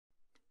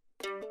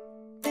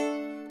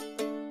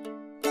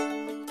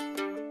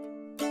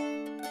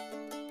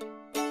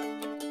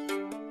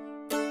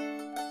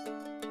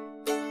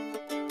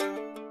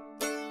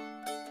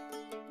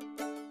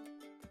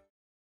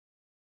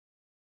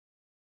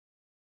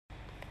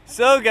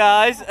So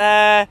guys,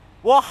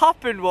 what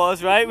happened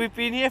was, right, we've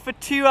been here for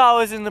 2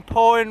 hours in the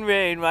pouring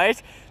rain,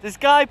 right? This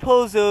guy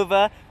pulls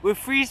over with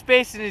free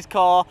space in his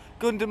car,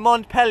 going to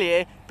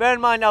Montpellier. Bear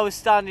in mind I was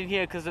standing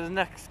here because there's the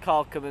next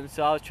car coming,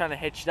 so I was trying to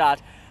hitch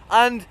that.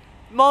 And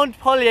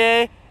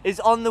Montpellier is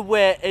on the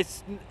way.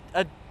 It's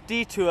a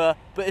detour,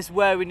 but it's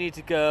where we need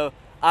to go.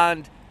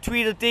 And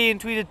Tweedledee and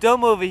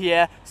Tweedledum over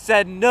here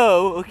said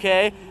no,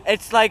 okay?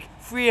 It's like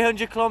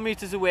 300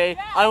 kilometers away,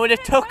 and when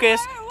it took us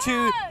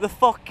to the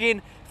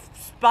fucking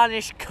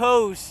Spanish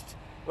coast,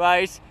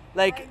 right?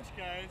 Like, French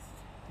coast.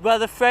 Well,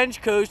 the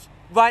French coast,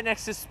 right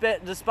next to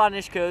the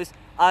Spanish coast,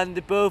 and they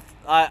both,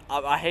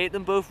 I hate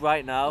them both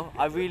right now.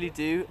 I really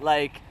do.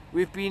 Like,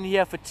 we've been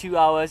here for 2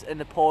 hours in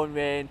the pouring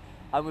rain,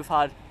 and we've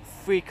had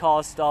 3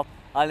 cars stop,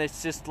 and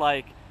it's just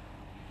like,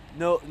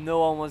 no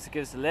one wants to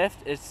give us a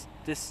lift.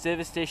 This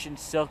service station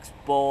sucks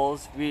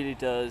balls, really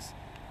does.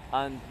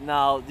 And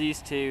now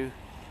these two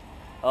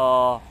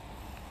are,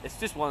 it's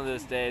just one of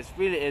those days.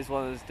 Really is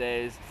one of those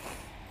days.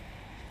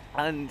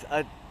 And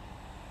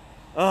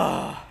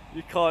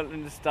you can't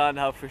understand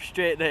how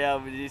frustrated I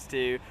am with these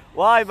two.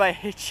 Why am I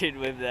hitching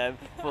with them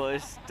for a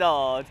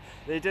start?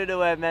 They don't know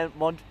where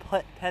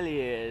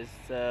Montpellier is.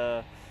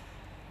 So,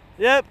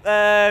 yep,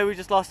 we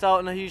just lost out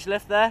on a huge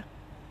lift there,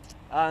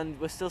 and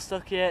we're still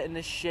stuck here in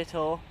this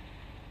shithole.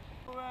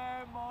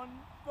 Where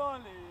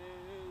Montpellier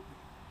is.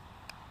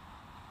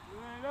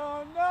 We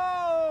don't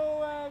know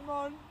where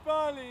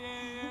Montpellier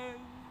is.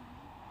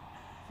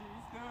 She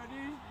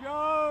studies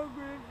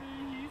geography,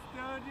 he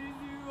studies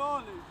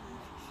zoology.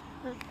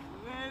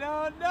 They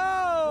don't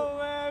know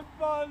where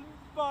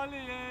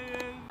Montpellier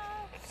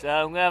is. So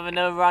I'm going to have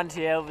another rant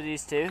here over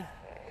these two.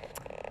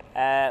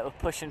 We're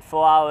pushing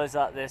 4 hours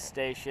at this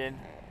station.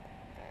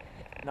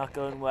 Not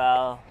going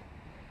well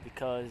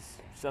because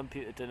some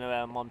people don't know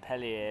where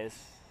Montpellier is.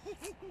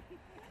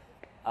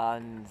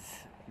 And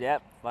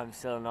yep, I'm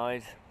still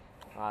annoyed,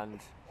 and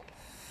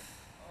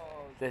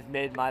they've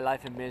made my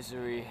life a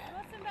misery. You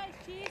want some nice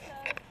cheese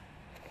though?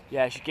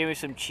 Yeah, she gave me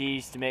some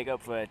cheese to make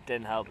up for it.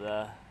 Didn't help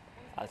though.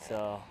 That's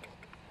all.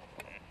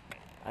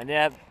 And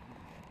yeah,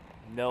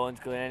 no one's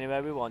going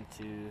anywhere we want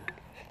to.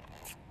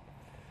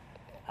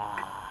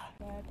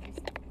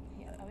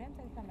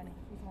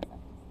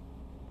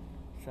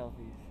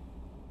 Selfies.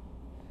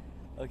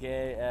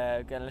 Okay,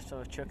 we're going to lift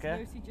off a trucker.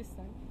 Lucy just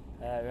sang.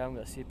 We haven't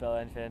got a seatbelt or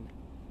anything.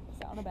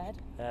 Sat on a bed.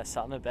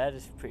 Sat on a bed,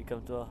 it's pretty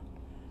comfortable.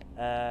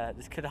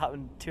 This could have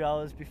happened 2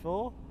 hours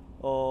before,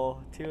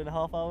 or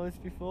 2.5 hours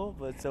before,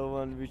 but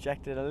someone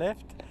rejected a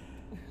lift.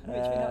 Which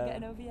we're not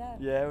getting over yet.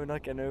 Yeah, we're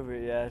not getting over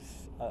it yet.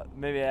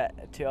 Maybe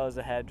 2 hours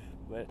ahead,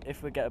 but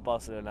if we get to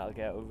Barcelona, I'll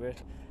get over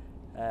it.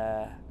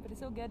 But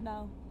it's all good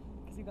now,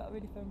 because we got a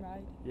really fun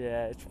ride.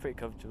 Yeah, it's pretty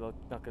comfortable,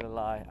 not gonna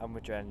lie, and we're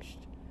drenched.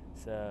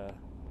 So,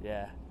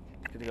 yeah,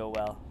 it's gonna go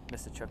well.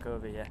 Mr. Truck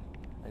over here,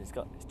 and he's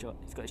got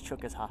his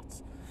trucker's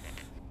hats,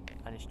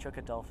 and his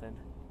trucker dolphin.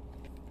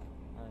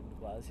 And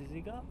what else has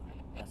he got?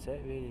 That's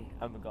it really.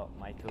 And we've got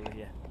Mike over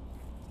here,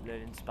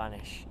 learning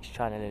Spanish. He's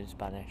trying to learn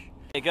Spanish.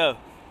 There you go.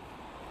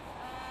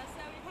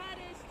 So we've had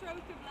a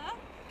stroke of luck,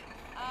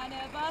 and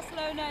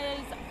Barcelona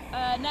is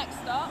next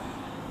stop.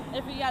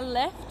 If we get a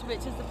lift, which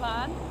is the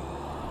plan.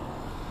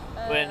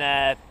 We're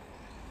in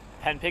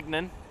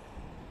Perpignan.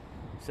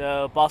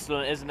 So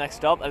Barcelona is the next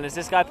stop, and is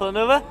this guy pulling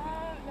over?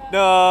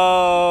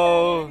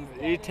 No,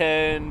 he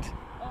turned.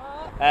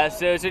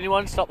 So it's only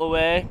one stop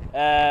away.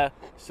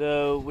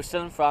 So we're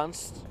still in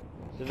France,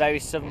 the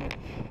very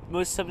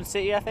most southern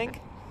city, I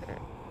think.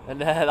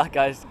 And that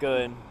guy's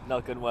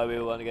not going where we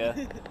want to go.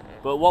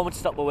 But one would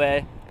stop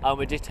away, and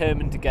we're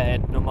determined to get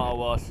it no matter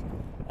what.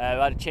 We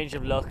had a change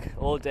of luck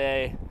all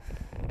day.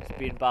 It's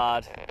been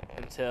bad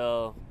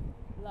until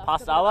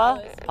past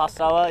hour,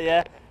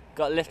 yeah.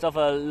 Got a lift off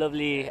a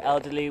lovely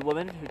elderly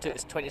woman who took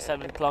us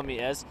 27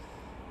 kilometers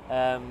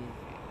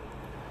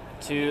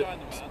to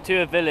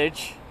a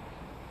village.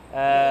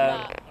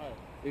 And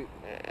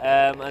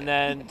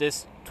then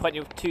this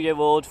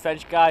 22-year-old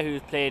French guy who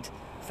played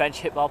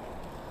French hip hop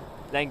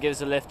then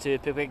gives a lift to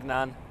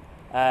Perpignan.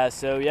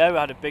 So yeah, we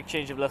had a big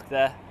change of luck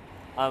there,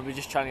 and we're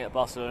just trying to get to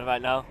Barcelona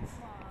right now.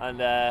 And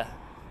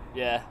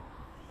yeah,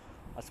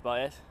 that's about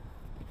it.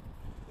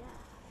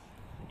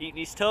 Eating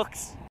these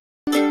tucks.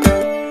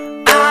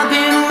 I've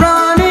been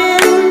running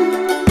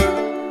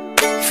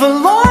for a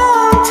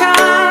long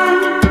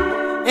time,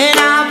 and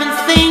I've been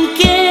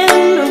thinking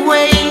of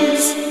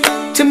ways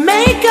to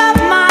make up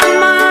my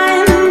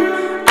mind.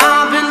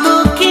 I've been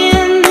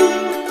looking,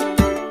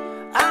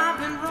 I've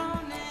been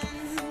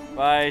running.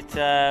 Right,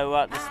 we're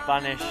at the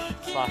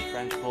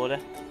Spanish/French border,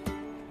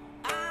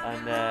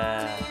 and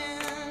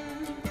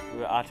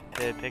we're at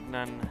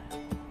Perpignan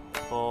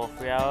for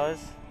 3 hours.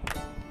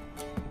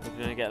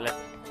 We're gonna get a lift.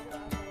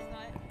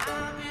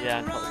 Yeah,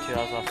 and got 2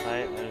 hours last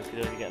night, and we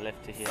could only get a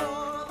lift to here.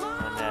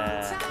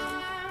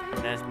 And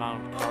there's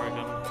Mount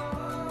Corrigan.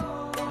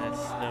 And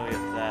it's snowy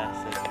up there,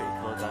 so it's pretty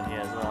cold down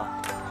here as well.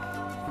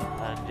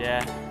 And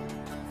yeah,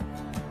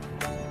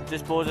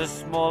 this board is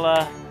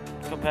smaller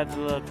compared to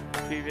the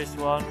previous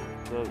one,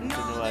 but we don't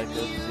know where to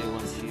go because the other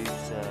one's huge,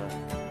 so...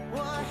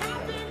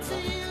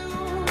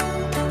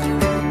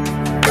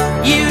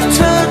 You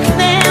took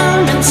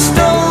them and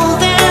stole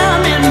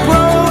them and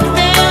broke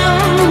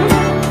them.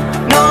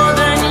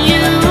 Northern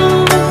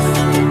youth,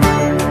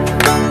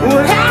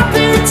 what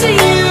happened to you?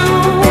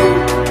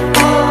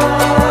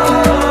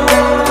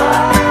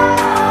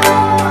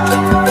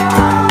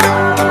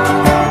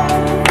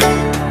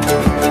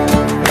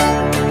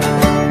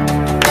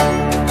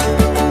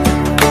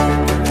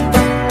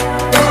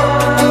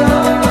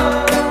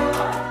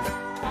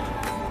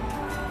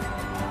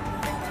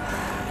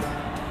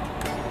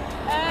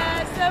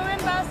 So we're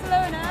in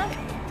Barcelona.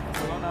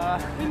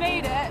 We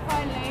made it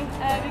finally.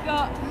 We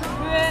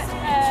were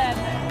at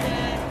the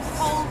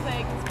whole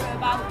things for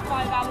about 5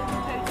 hours in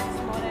total this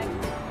morning.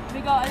 We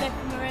got a lift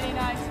from a really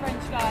nice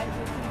French guy who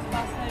was coming to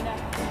Barcelona.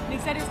 And he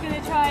said he was going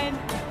to try and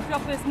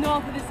drop us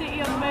north of the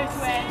city on the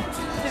motorway.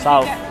 So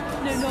South?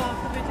 North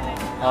originally.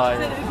 Oh, so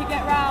that we could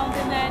get round,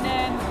 and then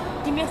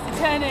he missed the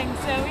turning,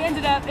 so we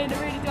ended up in a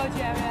really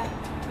dodgy area.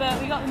 But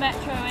we got the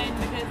metro in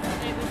because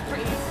it was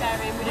pretty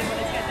scary and we didn't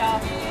want it to get dark.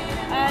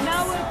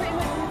 Now we're pretty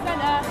much in the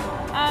centre,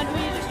 and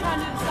we're just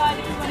trying to decide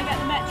if we want to get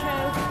the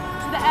metro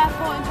to the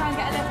airport and try and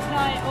get a lift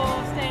tonight,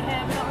 or stay here.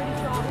 We're not really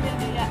sure what we're going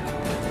to do yet.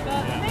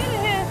 But we made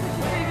it here, which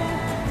is pretty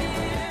cool.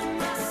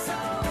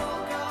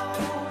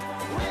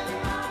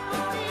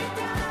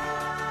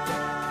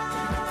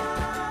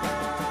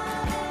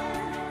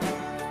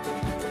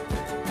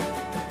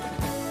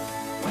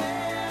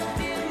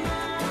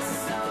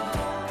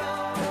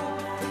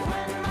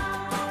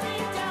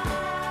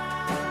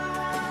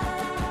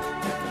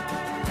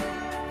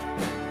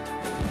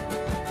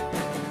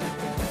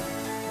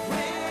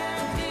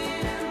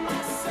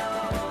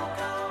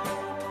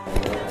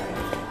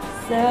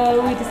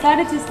 So we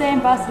decided to stay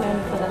in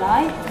Barcelona for the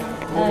night,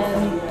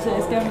 so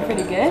it's going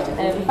pretty good.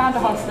 We found a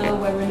hostel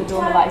where we're in a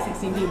dorm with like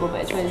 16 people,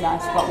 but it's really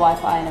nice. We've got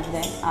Wi-Fi and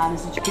everything, and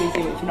there's a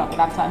jacuzzi which we're not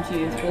going to have time to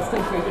use, but it's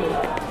still pretty cool.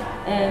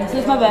 So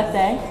it's my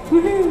birthday,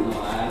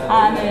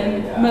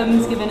 and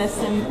Mum's given us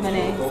some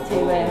money to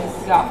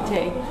go out for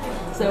tea.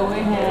 So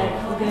we're here,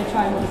 we're going to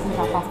try and order some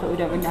tapas, but we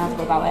don't really know how to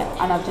go about it.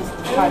 And I've just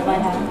tied my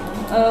hair.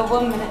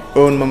 1 minute.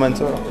 Un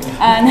momento.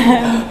 And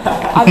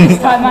I've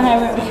just tied my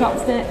hair up with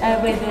chopstick,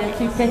 with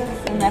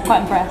toothpicks, and they're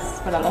quite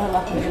impressed, but I'll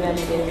laugh at the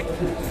only do.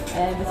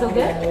 It's all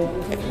good?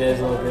 It is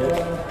all good.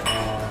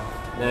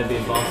 Never been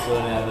in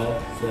Barcelona ever,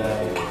 so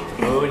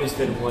we only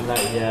spent one night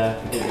here,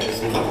 we didn't get to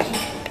see much.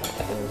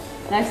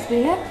 Nice to be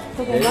here. It's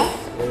all good, right?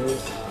 It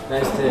was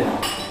nice to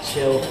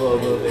chill for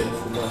a moment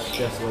and not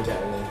stress about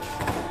everything.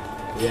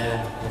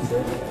 Yeah, that's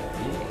it.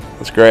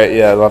 That's great,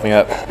 yeah, loving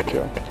it.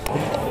 Cool.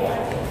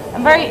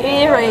 I'm very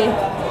eerie.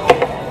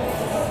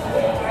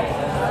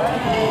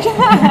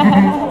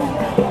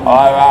 I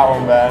like that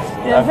one best.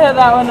 Yeah, put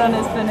that one on,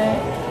 it's funny.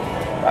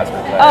 That's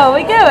good. Oh,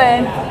 we're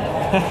going?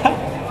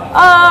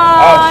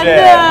 Oh shit.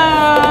 No!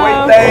 Wait,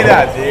 say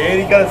that, dude.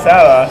 You gotta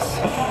tell us.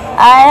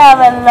 I have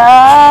a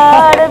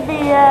lot of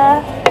beer.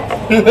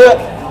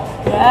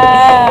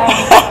 Yeah.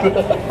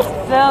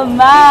 So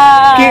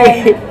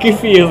mine.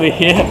 Goofy over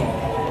here.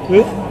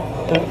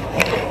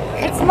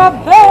 It's my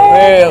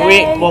birthday.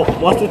 Wait,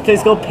 what's the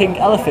place called? Pink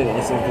Elephant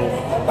or something?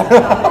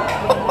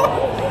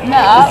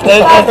 No,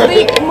 it's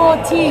Bleak more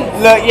teeth.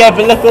 Look, yeah,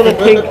 but look at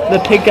the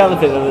pink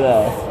elephant over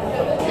there.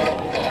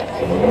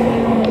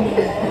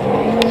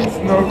 It's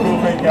no cool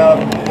pink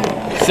elephant.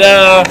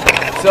 So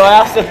I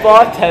asked the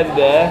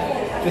bartender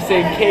to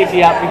sing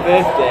Katie happy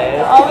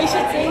birthday. Oh, we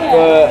should sing it.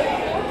 But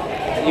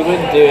you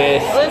wouldn't do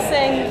it. We'll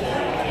sing.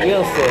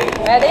 We'll sing.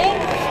 Ready?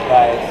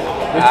 Right.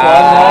 Which one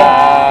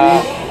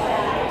then?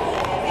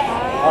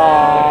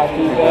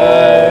 Happy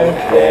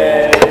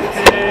birthday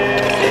to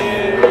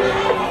you.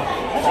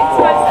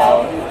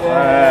 Happy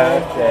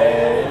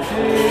birthday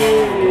to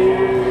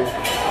you.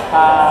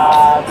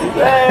 Happy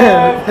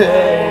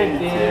birthday,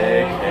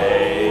 dear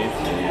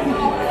Katie.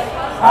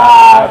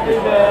 Happy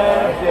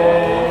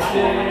birthday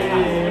to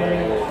you.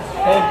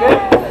 Hip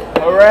hip.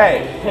 Hooray.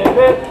 Hip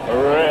hip.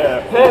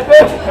 Hooray. Hip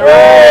hip.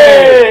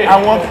 Hooray.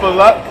 And one for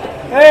luck.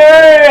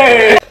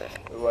 Hey!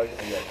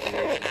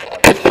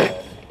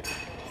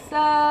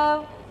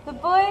 So, the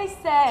boys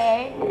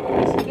say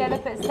we should get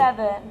up at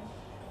 7,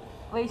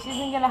 which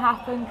isn't going to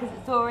happen because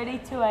it's already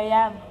 2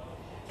 AM.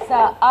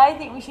 So, I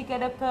think we should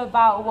get up at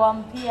about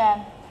 1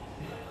 PM.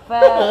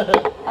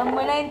 But I'm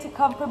willing to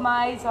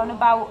compromise on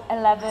about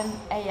 11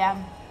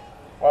 AM.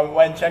 Well,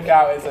 when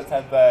checkout is at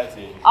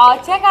 10:30. Our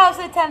checkout's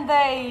at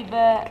 10:30,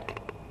 but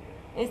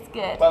it's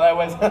good. But then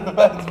when's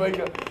wake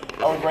up?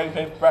 I was ready to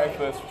pay for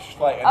breakfast, which is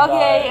like at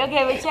 9.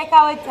 Okay, we check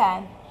out at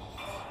 10.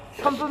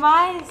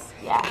 Compromise?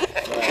 Yeah. We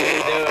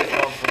do a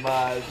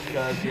compromise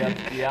because you have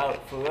to be out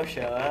for rush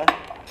hour.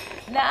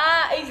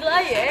 Nah, he's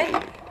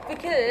lying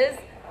because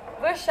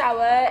rush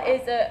hour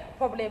is at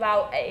probably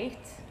about 8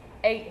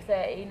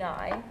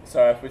 8:39.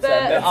 So if we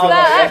send it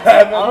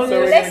but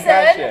so we can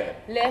catch it.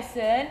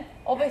 listen,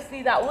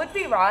 obviously that would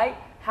be right.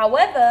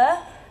 However,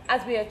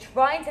 as we are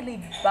trying to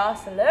leave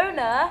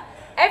Barcelona,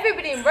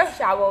 everybody in rush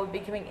hour will be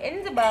coming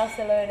into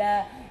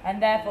Barcelona,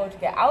 and therefore to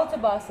get out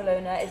of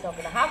Barcelona is not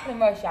going to happen in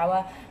rush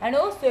hour. And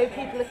also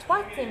people are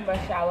twats in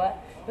rush hour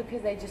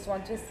because they just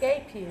want to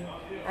escape you.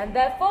 And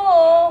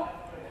therefore,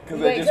 we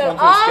wait till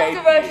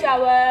after rush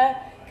hour,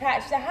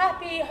 catch the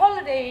happy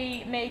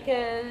holiday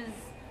makers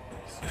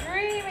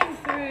streaming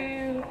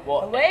through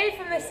away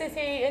from the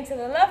city into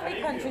the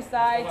lovely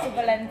countryside to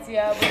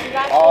Valencia, which is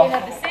actually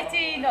another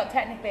city, not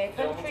technically a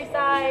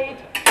countryside,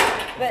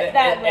 but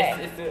that way.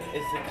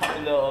 It's a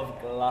capital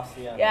of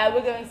Galicia. Yeah,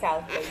 we're going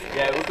south, basically.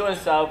 Yeah, we're going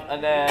south,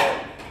 and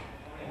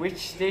which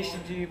station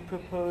do you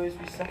propose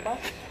we stop at?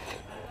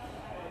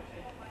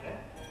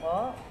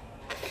 What?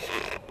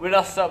 We're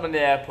not stopping at the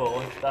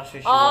airport, that's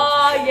what she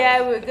Oh wants.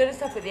 yeah, we're going to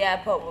stop at the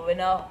airport, but we're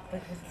not,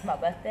 because it's my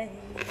birthday.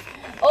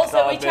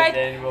 Also, we tried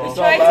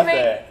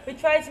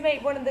to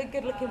make one of the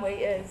good-looking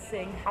waiters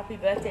sing "Happy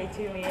Birthday"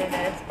 to me in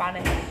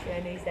Spanish,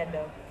 and he said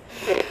no.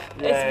 Yeah,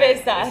 it's a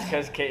bit sad. It's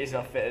because Katie's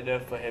not fit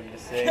enough for him to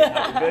sing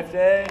 "Happy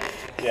Birthday."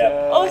 Yeah.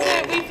 So.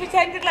 Also, we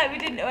pretended like we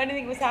didn't know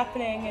anything was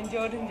happening, and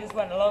Jordan just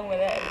went along with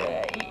it,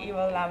 but he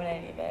won't laminate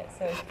any of it,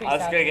 so it's pretty sad. I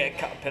was going to get a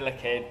caterpillar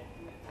kid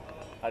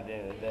at the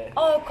end of the day.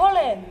 Oh,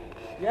 Colin!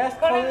 Yes,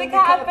 Colin the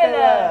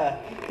caterpillar!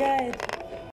 Good.